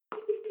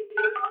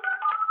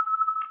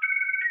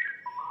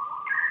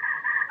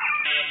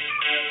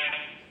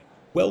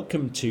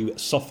Welcome to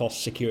Sophos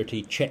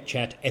Security Chet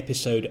Chat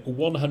episode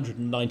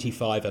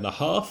 195 and a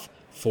half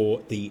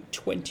for the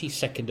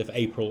 22nd of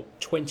April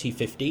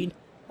 2015.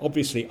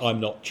 Obviously,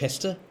 I'm not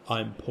Chester,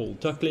 I'm Paul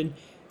Ducklin,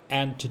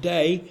 and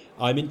today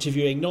I'm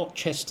interviewing not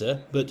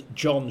Chester, but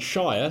John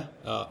Shire,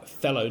 a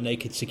fellow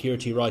naked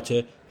security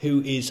writer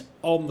who is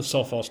on the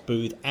Sophos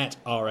booth at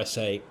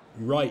RSA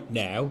right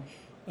now.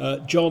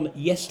 John,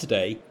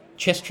 yesterday,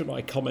 Chester and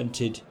I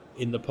commented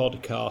in the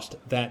podcast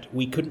that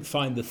we couldn't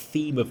find the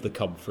theme of the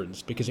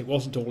conference because it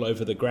wasn't all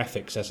over the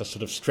graphics as a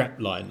sort of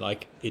strapline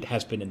like it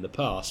has been in the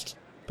past.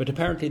 But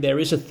apparently there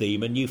is a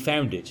theme and you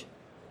found it.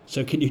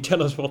 So can you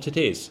tell us what it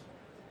is?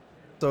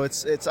 So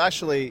it's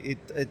actually,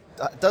 it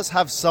does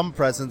have some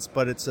presence,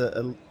 but it's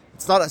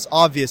not as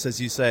obvious as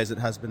you say as it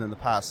has been in the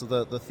past.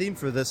 So the theme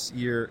for this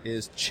year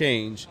is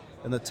change,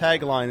 and the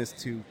tagline is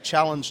to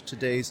challenge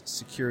today's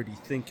security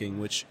thinking,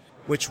 which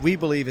we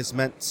believe is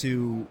meant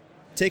to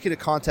take into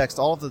context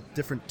all of the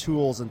different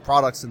tools and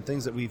products and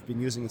things that we've been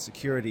using in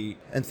security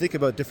and think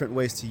about different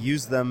ways to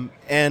use them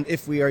and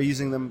if we are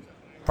using them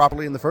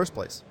properly in the first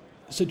place.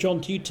 So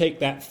John, do you take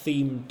that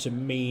theme to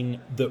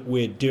mean that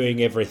we're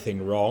doing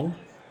everything wrong,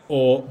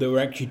 or that we're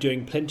actually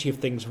doing plenty of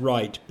things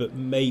right, but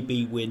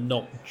maybe we're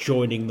not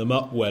joining them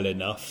up well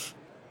enough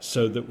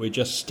so that we're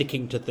just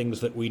sticking to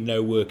things that we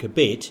know work a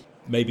bit,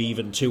 maybe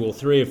even two or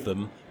three of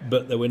them,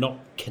 but that we're not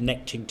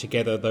connecting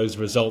together those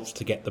results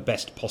to get the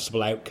best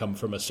possible outcome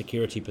from a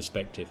security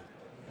perspective?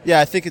 Yeah,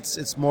 I think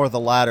it's more the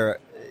latter.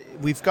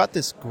 We've got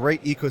this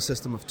great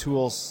ecosystem of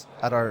tools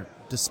at our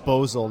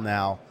disposal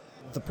now.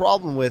 The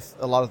problem with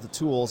a lot of the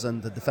tools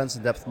and the defense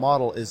in depth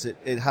model is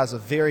it has a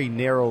very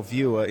narrow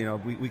view.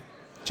 We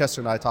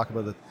Chester and I talk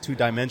about the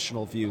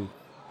two-dimensional view.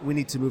 We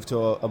need to move to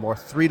a more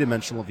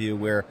three-dimensional view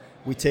where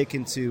we take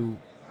into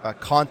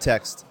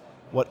context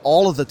what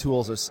all of the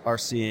tools are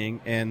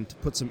seeing and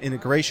put some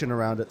integration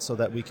around it so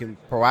that we can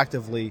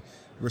proactively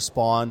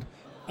respond.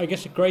 I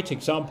guess a great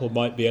example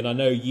might be, and I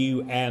know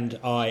you and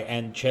I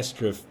and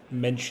Chester have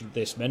mentioned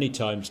this many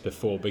times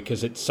before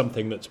because it's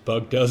something that's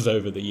bugged us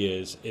over the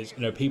years, is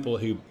people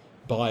who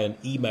buy an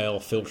email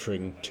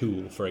filtering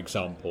tool, for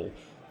example,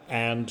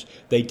 and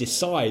they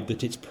decide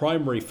that its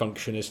primary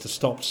function is to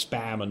stop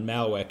spam and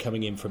malware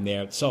coming in from the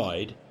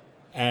outside,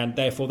 and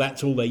therefore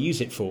that's all they use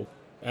it for.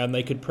 And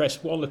they could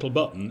press one little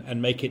button and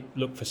make it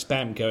look for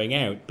spam going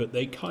out, but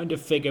they kind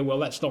of figure, well,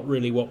 that's not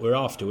really what we're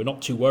after. We're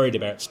not too worried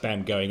about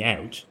spam going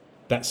out.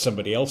 That's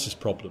somebody else's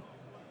problem.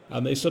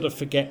 And they sort of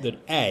forget that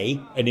A,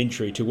 an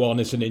injury to one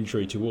is an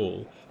injury to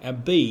all,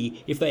 and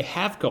B, if they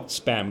have got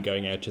spam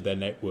going out to their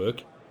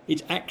network,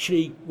 it's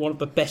actually one of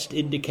the best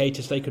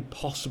indicators they could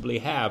possibly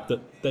have that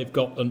they've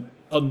got an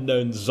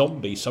unknown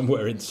zombie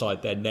somewhere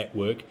inside their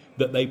network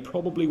that they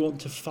probably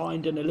want to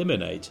find and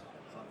eliminate.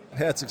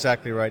 That's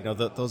exactly right.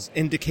 Those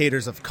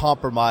indicators of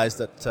compromise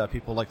that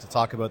people like to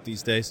talk about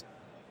these days.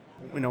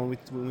 When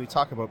we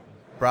talk about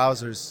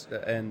browsers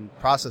and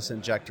process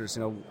injectors,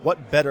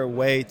 what better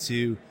way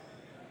to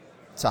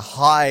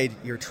hide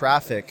your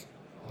traffic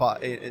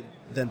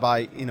than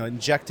by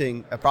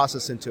injecting a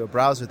process into a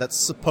browser that's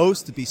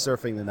supposed to be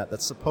surfing the net,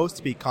 that's supposed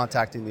to be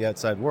contacting the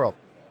outside world.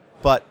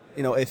 But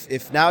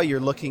if now you're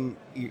looking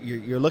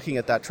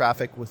at that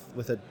traffic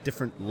with a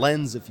different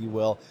lens, if you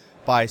will,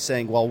 by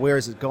saying, well, where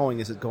is it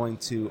going? Is it going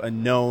to a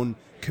known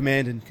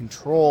command and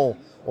control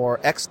or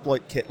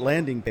exploit kit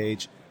landing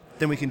page?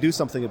 Then we can do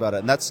something about it.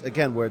 And that's,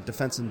 again, where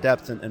defense in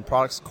depth and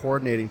products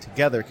coordinating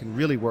together can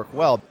really work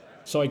well.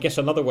 So I guess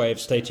another way of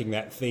stating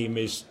that theme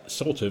is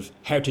sort of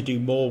how to do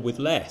more with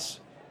less.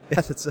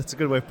 Yeah, that's a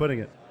good way of putting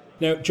it.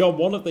 Now, John,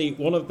 one of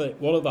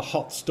the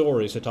hot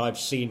stories that I've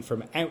seen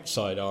from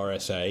outside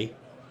RSA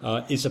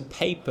is a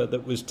paper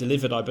that was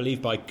delivered, I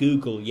believe, by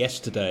Google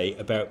yesterday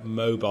about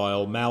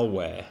mobile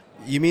malware.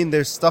 You mean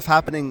there's stuff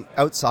happening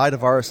outside of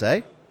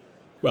RSA?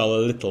 Well,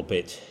 a little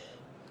bit,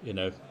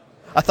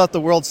 I thought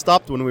the world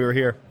stopped when we were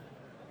here.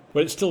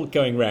 Well, it's still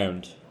going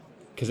round,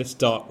 because it's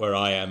dark where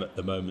I am at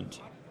the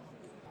moment.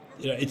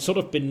 It's sort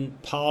of been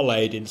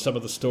parlayed in some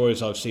of the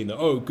stories I've seen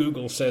that,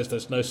 Google says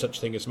there's no such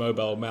thing as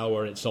mobile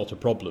malware and it's not a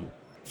problem.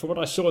 From what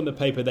I saw in the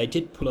paper, they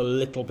did pull a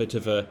little bit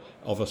of a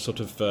sort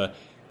of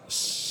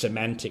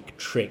semantic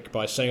trick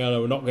by saying,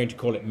 no, we're not going to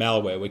call it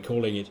malware, we're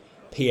calling it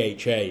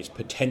PHAs,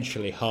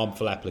 potentially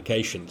harmful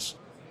applications.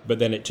 But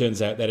then it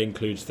turns out that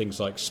includes things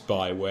like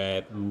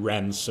spyware,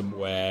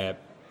 ransomware,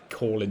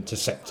 call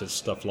interceptors,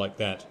 stuff like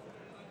that.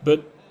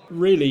 But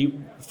really,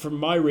 from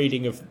my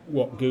reading of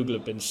what Google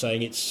have been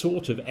saying, it's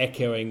sort of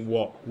echoing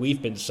what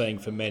we've been saying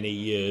for many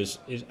years,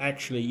 is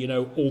actually,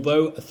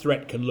 although a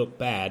threat can look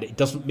bad, it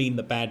doesn't mean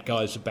the bad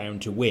guys are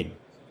bound to win.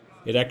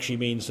 It actually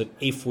means that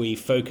if we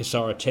focus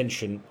our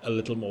attention a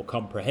little more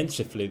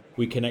comprehensively,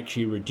 we can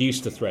actually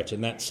reduce the threat,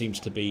 and that seems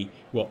to be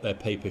what their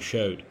paper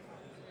showed.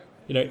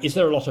 Is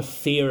there a lot of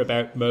fear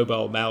about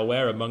mobile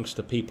malware amongst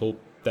the people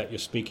that you're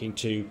speaking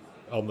to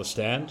on the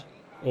stand?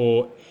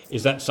 Or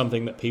is that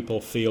something that people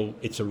feel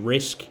it's a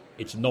risk,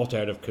 it's not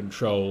out of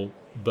control,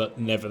 but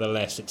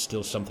nevertheless it's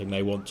still something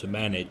they want to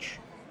manage?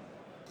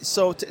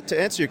 So to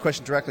answer your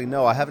question directly,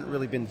 no, I haven't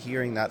really been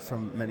hearing that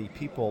from many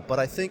people. But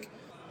I think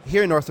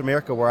here in North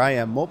America, where I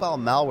am, mobile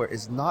malware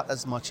is not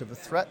as much of a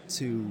threat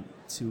to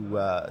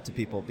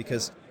people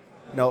because,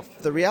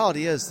 the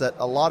reality is that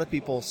a lot of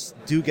people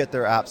do get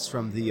their apps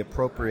from the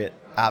appropriate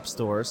app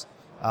stores.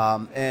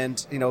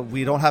 And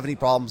we don't have any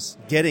problems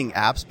getting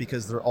apps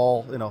because they're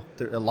all,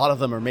 a lot of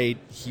them are made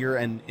here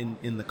and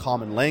in the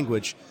common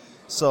language.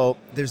 So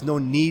there's no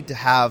need to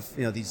have,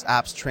 these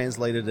apps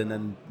translated and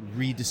then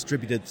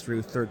redistributed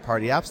through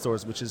third-party app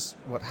stores, which is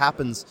what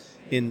happens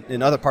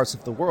in other parts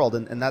of the world.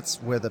 And that's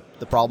where the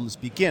problems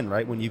begin,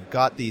 right? When you've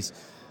got these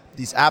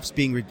apps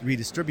being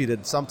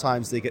redistributed,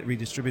 sometimes they get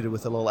redistributed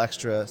with a little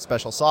extra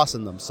special sauce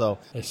in them. So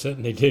they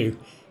certainly do.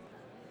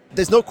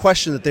 There's no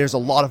question that there's a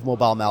lot of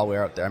mobile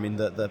malware out there. I mean,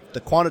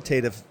 the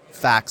quantitative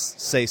facts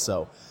say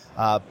so.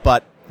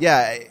 But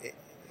yeah,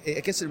 I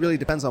guess it really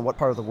depends on what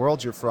part of the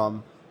world you're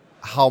from,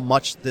 how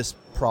much this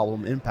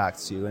problem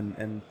impacts you.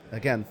 And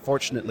again,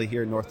 fortunately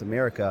here in North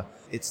America,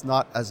 it's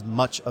not as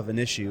much of an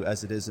issue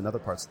as it is in other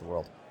parts of the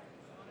world.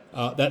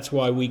 That's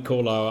why we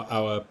call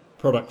our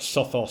product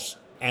Sophos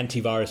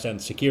Antivirus and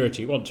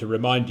Security. We want to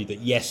remind you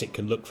that yes, it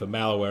can look for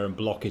malware and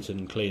block it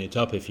and clean it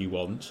up if you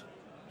want.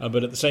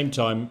 But at the same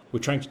time, we're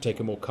trying to take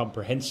a more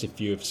comprehensive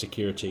view of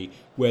security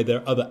where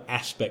there are other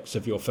aspects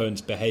of your phone's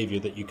behavior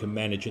that you can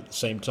manage at the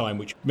same time,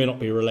 which may not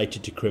be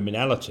related to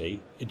criminality.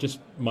 It just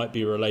might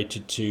be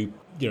related to,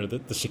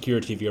 the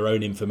security of your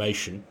own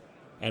information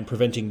and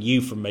preventing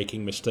you from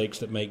making mistakes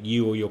that make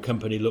you or your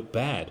company look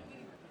bad.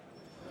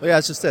 Well, yeah,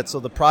 that's just it. So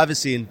the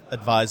privacy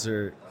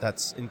advisor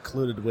that's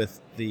included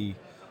with the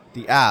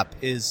app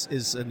is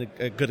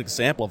a good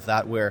example of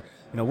that, where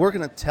we're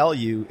going to tell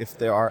you if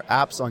there are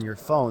apps on your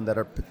phone that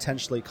are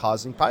potentially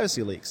causing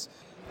privacy leaks.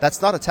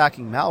 That's not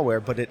attacking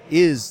malware, but it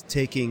is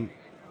taking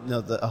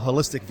a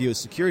holistic view of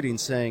security and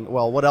saying,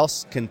 well, what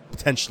else can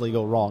potentially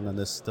go wrong on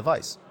this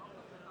device?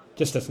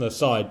 Just as an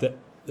aside,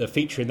 the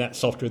feature in that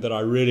software that I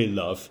really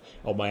love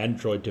on my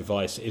Android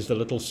device is the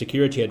little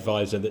security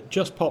advisor that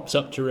just pops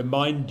up to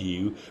remind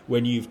you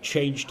when you've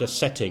changed a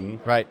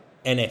setting. Right.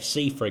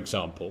 NFC, for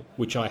example,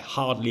 which I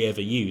hardly ever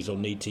use or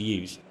need to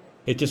use.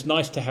 It's just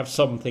nice to have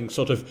something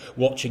sort of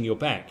watching your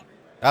back.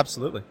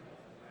 Absolutely.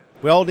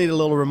 We all need a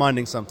little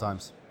reminding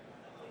sometimes.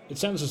 It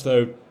sounds as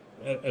though,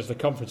 as the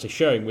conference is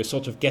showing, we're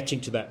sort of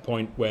getting to that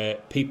point where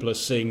people are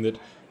seeing that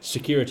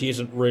security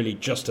isn't really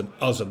just an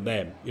us and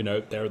them.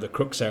 There are the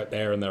crooks out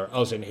there and there are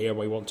us in here and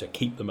we want to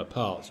keep them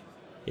apart.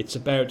 It's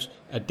about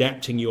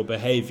adapting your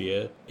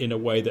behavior in a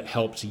way that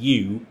helps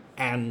you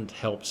and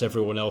helps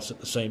everyone else at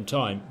the same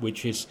time,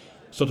 which is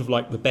sort of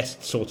like the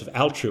best sort of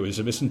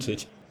altruism, isn't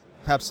it?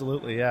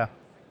 Absolutely, yeah.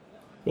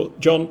 Well,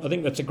 John, I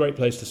think that's a great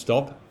place to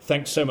stop.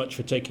 Thanks so much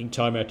for taking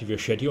time out of your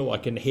schedule. I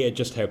can hear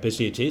just how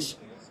busy it is.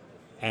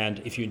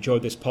 And if you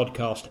enjoyed this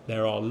podcast,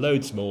 there are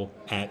loads more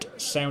at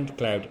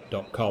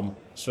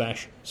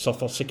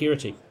soundcloud.com/sophos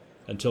security.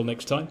 Until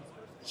next time,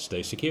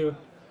 stay secure.